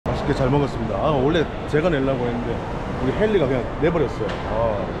맛있게 잘 먹었습니다. 아, 원래 제가 내려고 했는데 우리 헨리가 그냥 내버렸어요.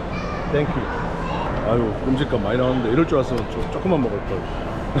 아, 땡큐. 아유, 음식값 많이 나왔는데 이럴 줄 알았으면 조금만 먹을 걸.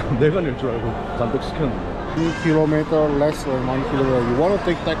 내가 낼 줄 알고 잔뜩 시켰는데. 2 km less than 1 km. You want to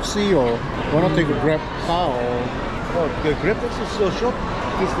take taxi or want to take a grab car or? The Grab taxi is so short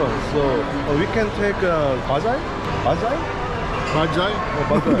distance, so we can take Bajai? Bajai? Bajai?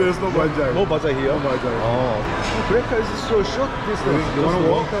 Bajai. There's no Bajai. No Bajai here? No Bajai. Grab car is so short distance. You want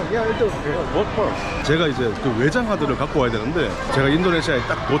to walk? Yeah, it's okay. Walk first. 제가 이제 그 외장하드를 갖고 와야 되는데 제가 인도네시아에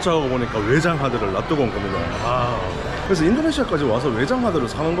딱 도착하고 보니까 외장하드를 놔두고 온 겁니다. 그래서 인도네시아까지 와서 외장하드를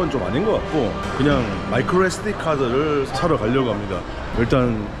사는 건 좀 아닌 것 같고 그냥 마이크로 Sd카드를 사러 가려고 합니다.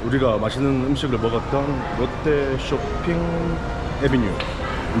 일단 우리가 맛있는 음식을 먹었던 롯데 쇼핑 에비뉴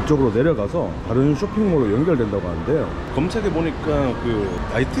이쪽으로 내려가서 다른 쇼핑몰로 연결된다고 하는데요. 검색해보니까 그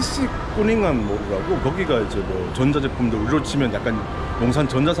ITC 꾸닝한 몰이라고 거기가 이제 뭐 전자제품들 우리로 치면 약간 용산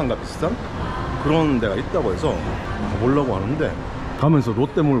전자상가 비슷한 그런 데가 있다고 해서 가보려고 하는데 가면서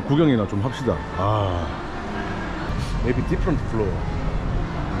롯데몰 구경이나 좀 합시다. Maybe different floor.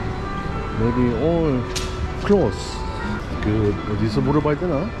 Maybe all close. 그 어디서 물어봐야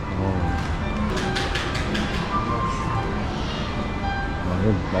되나?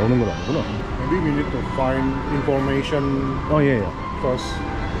 이건 나오는 건 아니구나. Maybe we need to find information 예. first.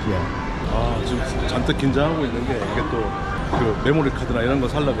 예. 지금 잔뜩 긴장하고 있는 게 이게 또 그 메모리 카드나 이런 거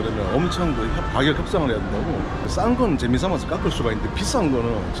살라 그러면 엄청 그 가격 협상을 해야 된다고. 싼 건 재미삼아서 깎을 수가 있는데 비싼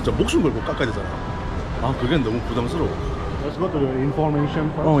거는 진짜 목숨 걸고 깎아야 되잖아. 그게 너무 부담스러워. Let's go to the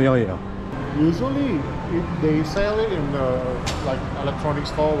information first. 예. Usually, they sell it in the like electronic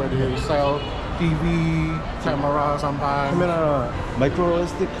store where they sell TV, camera sometimes. 카메라 마이크로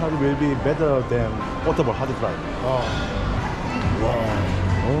SD card will be better than portable hard drive. 와.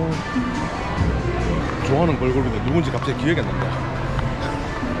 좋아하는 걸그룹인데 누군지 갑자기 기억이 안 난다.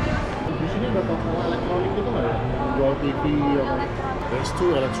 Di sini ada toko elektronik gitu nggak ya? Jual TV. There's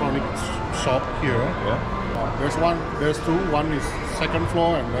 2 electronic shop here. Yeah. There's 2. One is second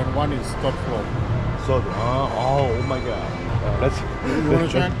floor and then one is third floor. So, oh my god. Let's. You want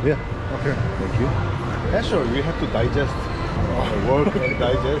to check? Yeah. Okay. Thank you. Yeah, sure. We have to digest, work and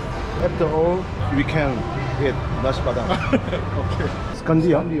digest. After all, we can eat nasi padang. Okay.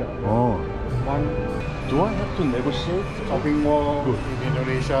 Skandia. One Do I have to negotiate? shopping mall in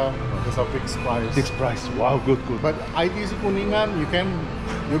Indonesia. There's a fixed price. Fixed price. Wow, good. But ITC Kuningan, you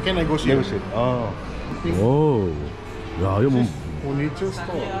can negotiate. Negotiate. 오. 야, 이거 뭐. Furniture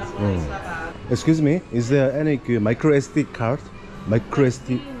store. Excuse me, is there any micro SD card? Micro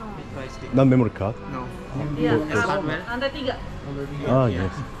SD, not memory card? No. Iya, Anda 3.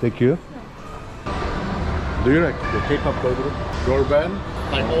 Yes. Thank you. Do you like the K-pop girl group? Girl band,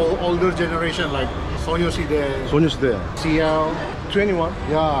 like older generation, like 소녀시대, 소녀시대. CL. 21?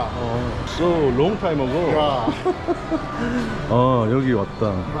 Yeah. So long time ago. Yeah. 여기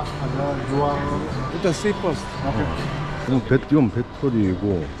왔다. ada jual. 일단 see first. 이건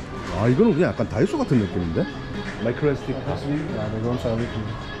배터리이고. 이거는 그냥 약간 다이소 같은 느낌인데? 마이크로 SD 카드. Yeah, they don't sell it.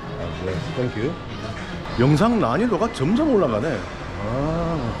 Yes, thank you. 영상 난이도가 점점 올라가네.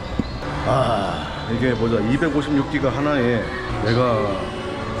 이게 보자. 256기가 하나에 내가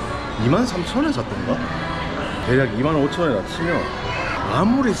 23,000원에 샀던가? 대략 25,000원에 치면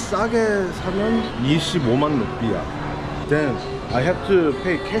아무리 싸게 사면 25만 루피야. Then I have to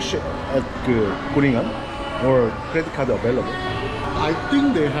pay cash at 그 구링한 or credit card available. I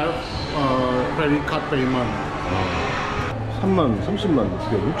think they have credit card payment. 30만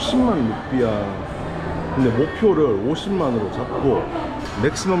루피야, 60만 루피야. 근데 목표를 50만으로 잡고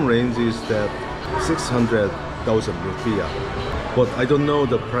maximum range is that 600,000 rupiah. But I don't know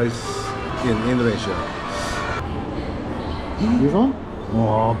the price in Indonesia. This one?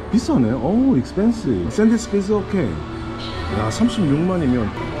 와, 비싸네. expensive. SanDisk is okay. 야, 36만이면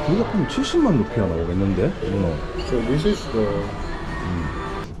우리가 그럼 70만 루피아 나오겠는데? So this is the.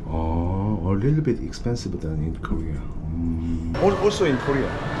 A little bit expensive than in Korea. Also in Korea.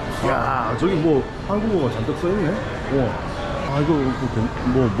 야, 저기 뭐 한국어가 잔뜩 써있네. 이거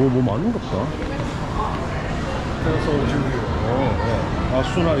뭐 많은갑다.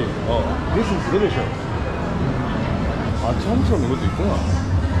 수나리. This is delicious. 처음처럼 이것도 있구나.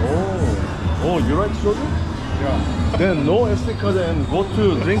 You like soju? Yeah. Then no SD card and go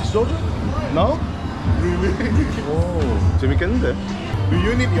to drink soju? Now? Really? 재밌겠는데? Do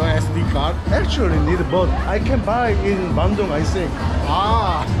you need your SD card? Actually need, but I can buy in Bandung, I think.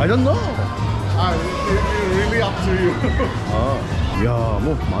 I don't know. It's really up to you. 야,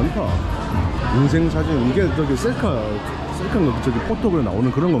 뭐 많다. 인생 사진 이게 저기 셀카 저기 포토그램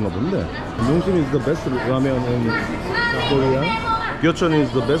나오는 그런 건가 본데. 용심 is the best ramen in Korea. Gyeocheon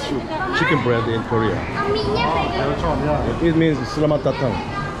is the best chicken bread in Korea. It means selamat datang.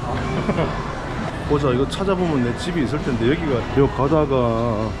 보자, 이거 찾아보면 내 집이 있을 텐데 여기가 여기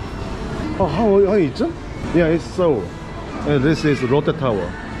가다가 있죠? Yeah, it's Seoul. And this is Lotte Tower.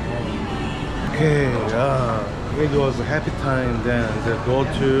 Okay, it was a happy time then to go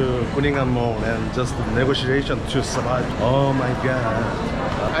to Kuningan Mall and just negotiation to survive. Oh my god.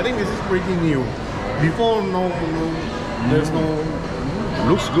 I think this is pretty new. Before, no, there's no.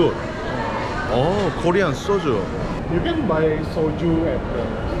 Looks good. Oh, Korean soju. You can buy soju at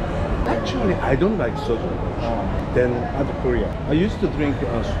Actually, I don't like soju. Than other Korea. I used to drink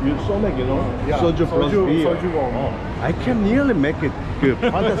somek, you know, Yeah, soju plus soju- beer. soju warm. I can nearly make it good,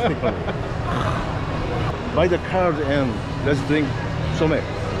 fantastically. Buy the card and let's drink somek.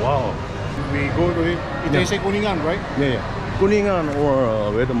 Wow. we go to it. They say Kuningan, right? Yeah, yeah. Kuningan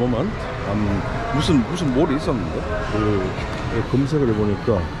or wait a moment. 무슨 몰이 있었는데 검색을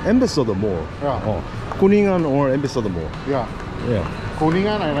해보니까 앰배서더 몰. Yeah. Kuningan or 앰배서더 몰. Yeah. Yeah.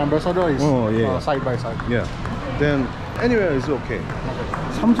 Kuningan and Ambassador is yeah. side by side. Yeah. Then anywhere is okay.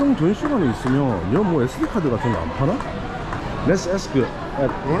 삼성 전시관에 있으면 여기 뭐 Sd카드 같은 거 안 파나? Let's ask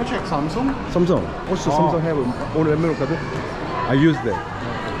at You wanna check Samsung? Samsung. Also Samsung have own memory card. I use that.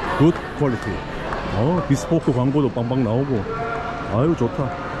 Good quality. 비스포크 광고도 빵빵 나오고. 아유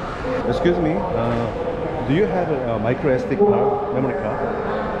좋다. Excuse me. Do you have a micro SD card, memory card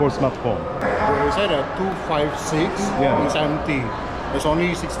for smartphone? They said that 256 Yeah. is empty. It's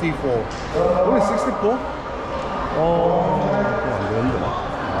only 64. Only 64? 안 되는데.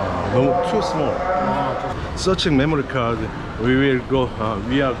 너무 too small. Searching memory card. We will go.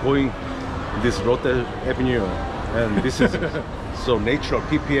 We are going this Lotte Avenue, and this is so natural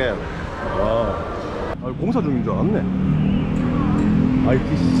PPL. 와. 공사 중인 줄 알았네.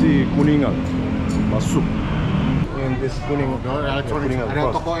 ITC Kuningan masuk. In this Kuningan. Electronic.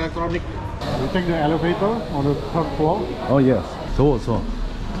 Ada toko electronic. We take the elevator on the third floor. Yes. 더워서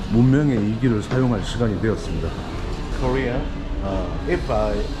문명의 이 길을 사용할 시간이 되었습니다. Korea. If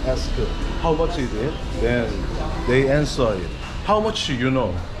I ask how much is it, then they answer it. How much you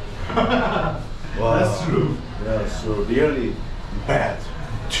know? Wow. That's true. Yeah, so really bad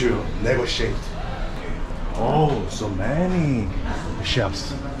to negotiate. Oh, so many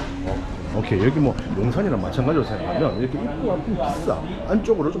shops. 오케이, 여기 뭐 용산이랑 마찬가지로 생각하면 이렇게 입구가 좀 비싸.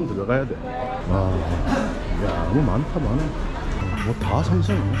 안쪽으로 좀 들어가야 돼. 야, 너무 많다 많아. 뭐 다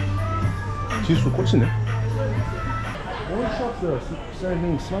삼성이네. 지수 꽂히네. All shops are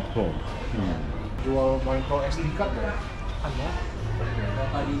selling smartphone. Jual micro Sd카드. Ada.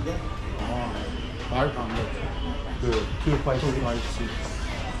 500. The 2556.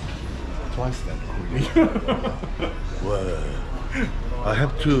 Twice that. Wow. I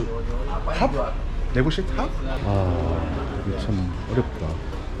have to half? Negotiate half? 이게 참 어렵다.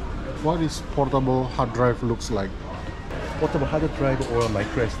 What is portable hard drive looks like? Portable hard drive or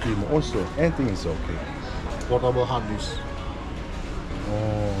micro SD also anything is okay. Portable hard disk.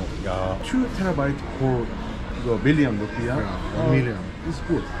 야, 2TB for the million rupiah. Yeah, 1 million. It's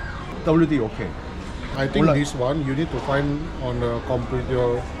good. WD okay. I think Online. this one you need to find on the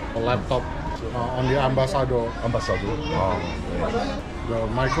computer or laptop on the Ambassador. Ambassador. The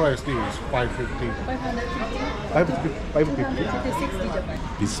micro SD is 550. 550. 56 gigabyte.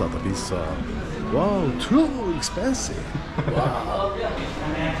 비싸다 비싸. Wow, too expensive. Wow.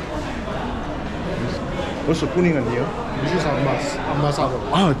 Also Kuningan here. This is Ambassador.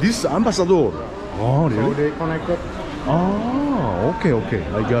 This Ambassador. So really? they connected. Okay.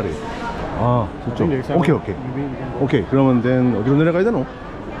 I got it. 저쪽. I think they 오케이. maybe we can go. 오케이. 그러면 then 어디로 내려가야 되노?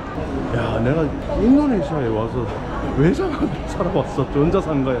 야, 내가 인도네시아에 와서 외장하드를 사러 왔어.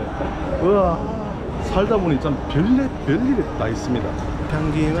 전자상가에. 우와. 살다 보니 참 별일이 다 있습니다.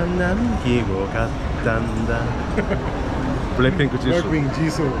 향기만 남기고 갔단다. 블랙핑크 지수. Blackwing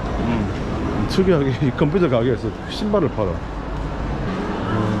Jisoo. 특이하게 이 컴퓨터 가게에서 신발을 팔아.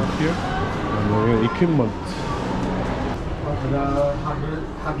 Here. 이퀴먼트. The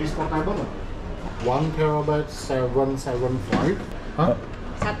hard disk portable. 1 terabyte 775. Huh?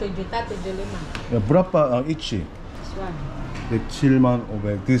 1.75 juta. 브라빠 있지. This one. 107만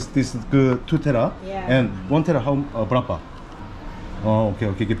 500. This 그 2테라 Yeah. and 1테라 how 브라빠. 오케이.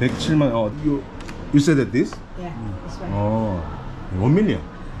 이게 107만. You said that this? Yeah, this one. 1 million.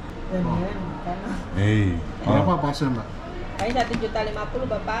 Kan. 에이. Berapa pasnya, Mbak? Paling 1.50 juta,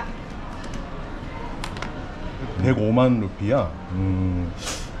 Bapak. 105만 루피야.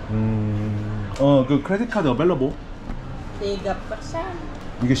 그 크레딧 카드 어벨러보? 3%.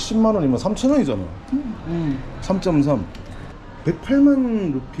 이게 10만 원이면 3천 원이잖아. 3.3.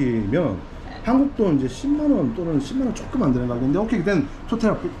 108만 루피면 한국 돈 이제 10만 원 또는 10만 원 조금 안 되는 가격인데 오케이, then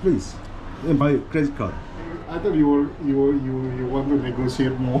total please. Then buy credit card. I thought you want to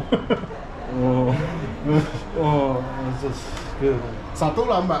negotiate more. Satu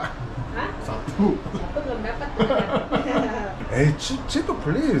lah mbak. Hah? Satu. Aku belum dapat. 에이, cheaper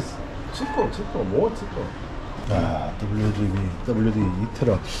please. cheaper, more cheaper. 아, WD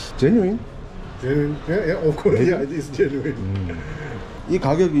이테라. genuine? Yeah, of course, yeah, it is genuine. 이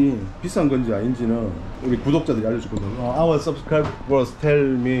가격이 비싼 건지 아닌지는 우리 구독자들이 알려주거든요. Our subscribers tell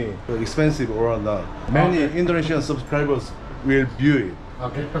me expensive or not. Many Indonesian subscribers will view it.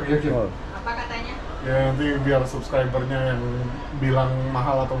 Oke. Apa katanya? Ya nanti biar subscribernya yang bilang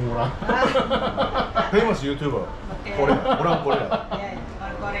mahal atau murah. Famous YouTuber. Oke. orang Korea. Ya,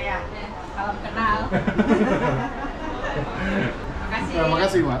 orang Korea. Salam kenal. Makasih. Terima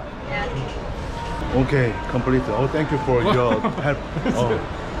kasih, Mbak. Ya. Okay, complete. Oh, thank you for your help. Oh,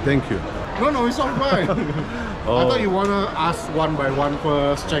 thank you. No, it's all fine. I thought you wanna ask one by one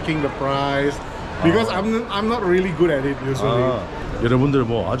first, checking the price, because I'm not really good at it usually. 여러분들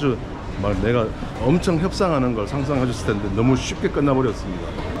뭐 아주 막 내가 엄청 협상하는 걸 상상하셨을 텐데 너무 쉽게 끝나버렸습니다.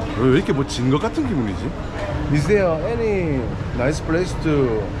 왜 이렇게 뭐 진 것 같은 기분이지? Is there any nice place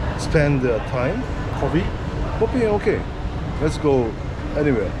to spend time? Coffee, Coffee, okay. Let's go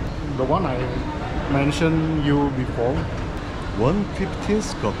anywhere. the one I mentioned you before.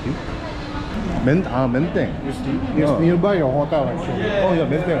 115th coffee? 맨땡. It's nearby your hotel actually. Oh yeah,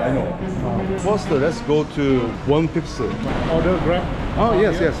 맨땡, I know. First, let's go to 1/5. Order Grab.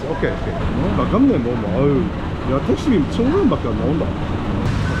 yes. Okay. 가깝네, 뭐. 아유, 야, 택시비 1,000원밖에 안 나온다.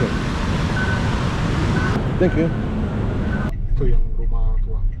 Okay. Thank you. Itu yang rumah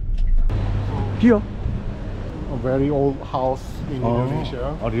tua. Here? A very old house in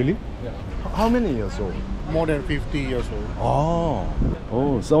Indonesia. Oh, really? Yeah. How many years old? More than 50 years old.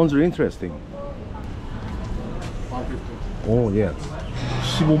 Oh, sounds really interesting. 150. Oh, yes.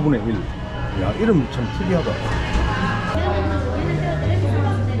 15분의 1. 야, 이름 참 특이하다.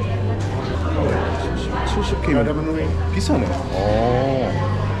 70K. 비싸네.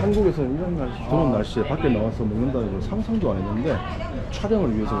 한국에서 이런 날씨, 더운 날씨에 밖에 나와서 먹는다는 걸 상상도 안 했는데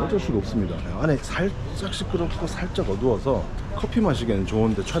촬영을 위해서 어쩔 수가 없습니다. 안에 살짝 시끄럽고 살짝 어두워서 커피 마시기에는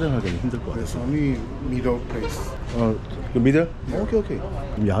좋은데 촬영하기는 힘들 것 It's 같아서. only middle place. 그 미들? 오케이.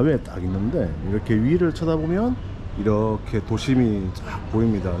 야외에 딱 있는데 이렇게 위를 쳐다보면 이렇게 도심이 쫙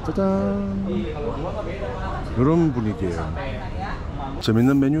보입니다. 짜잔. 이런 분위기예요.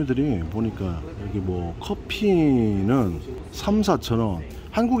 재밌는 메뉴들이 보니까 여기 뭐 커피는 3-4,000원.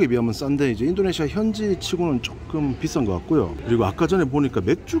 한국에 비하면 싼데 이제 인도네시아 현지 치고는 조금 비싼 것 같고요. 그리고 아까 전에 보니까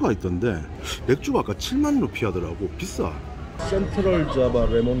맥주가 있던데 맥주가 아까 7만 루피 하더라고. 비싸. 센트럴 자바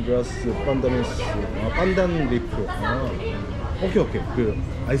레몬그라스 판다니스 판단 리프. 오케이. 그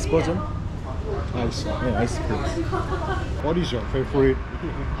아이스 버전? Ice. 네, 아이스 플레이스. What is your favorite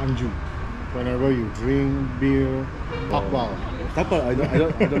anju? Whenever you drink beer, takbal. 닭발 I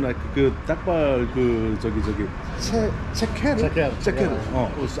don't like 그 닭발 그 저기 체케르.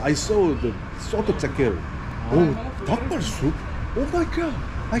 I saw the 소토 체케르. 오, 닭발 숲. Oh my god,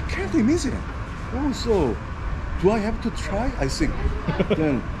 I can't imagine. Oh, so do I have to try? I think.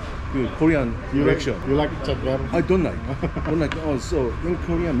 Then 그 Korean reaction. You like cheker? I don't like. Oh, so in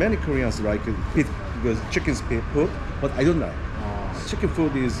Korea, many Koreans like pit because chicken's food, but I don't like. Chicken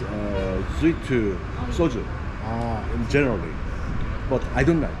food is sweet to soju generally, but I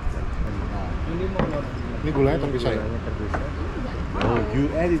don't like that. Ini gulanya terpisah ya? Oh, you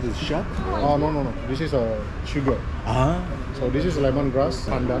added a shot? Oh no. This is a sugar. So this is lemongrass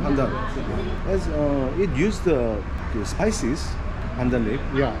pandan. Pandan. As it used the spices, pandan leaf.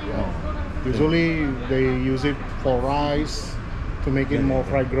 Yeah. Usually they use it for rice to make it more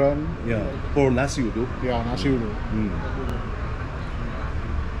fragrant. Yeah, for nasi uduk. Yeah, nasi uduk.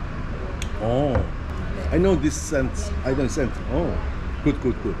 Oh, I know this scent. I don't scent. Oh, good.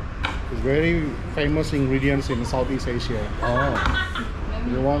 It's very famous ingredients in Southeast Asia.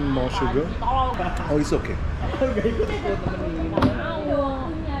 You want more sugar? Oh, it's okay.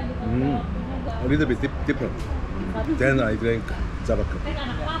 A little bit different. Then I drank 자카르타.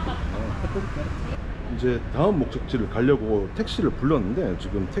 이제 다음 목적지를 가려고 택시를 불렀는데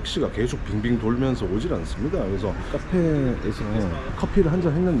지금 택시가 계속 빙빙 돌면서 오질 않습니다. 그래서 카페에서 커피를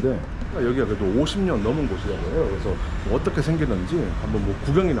한잔 했는데 여기가 그래도 50년 넘은 곳이라고요. 그래서 뭐 어떻게 생겼는지 한번 뭐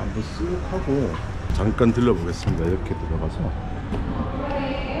구경이나 한번 쓱 하고 잠깐 들러보겠습니다. 이렇게 들어가서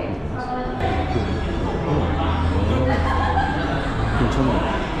괜찮아요.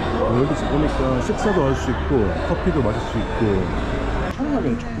 여기서 보니까 식사도 할 수 있고 커피도 마실 수 있고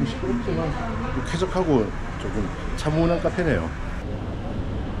촬영하기는 조금 시끄럽지만 쾌적하고 조금 차분한 카페네요.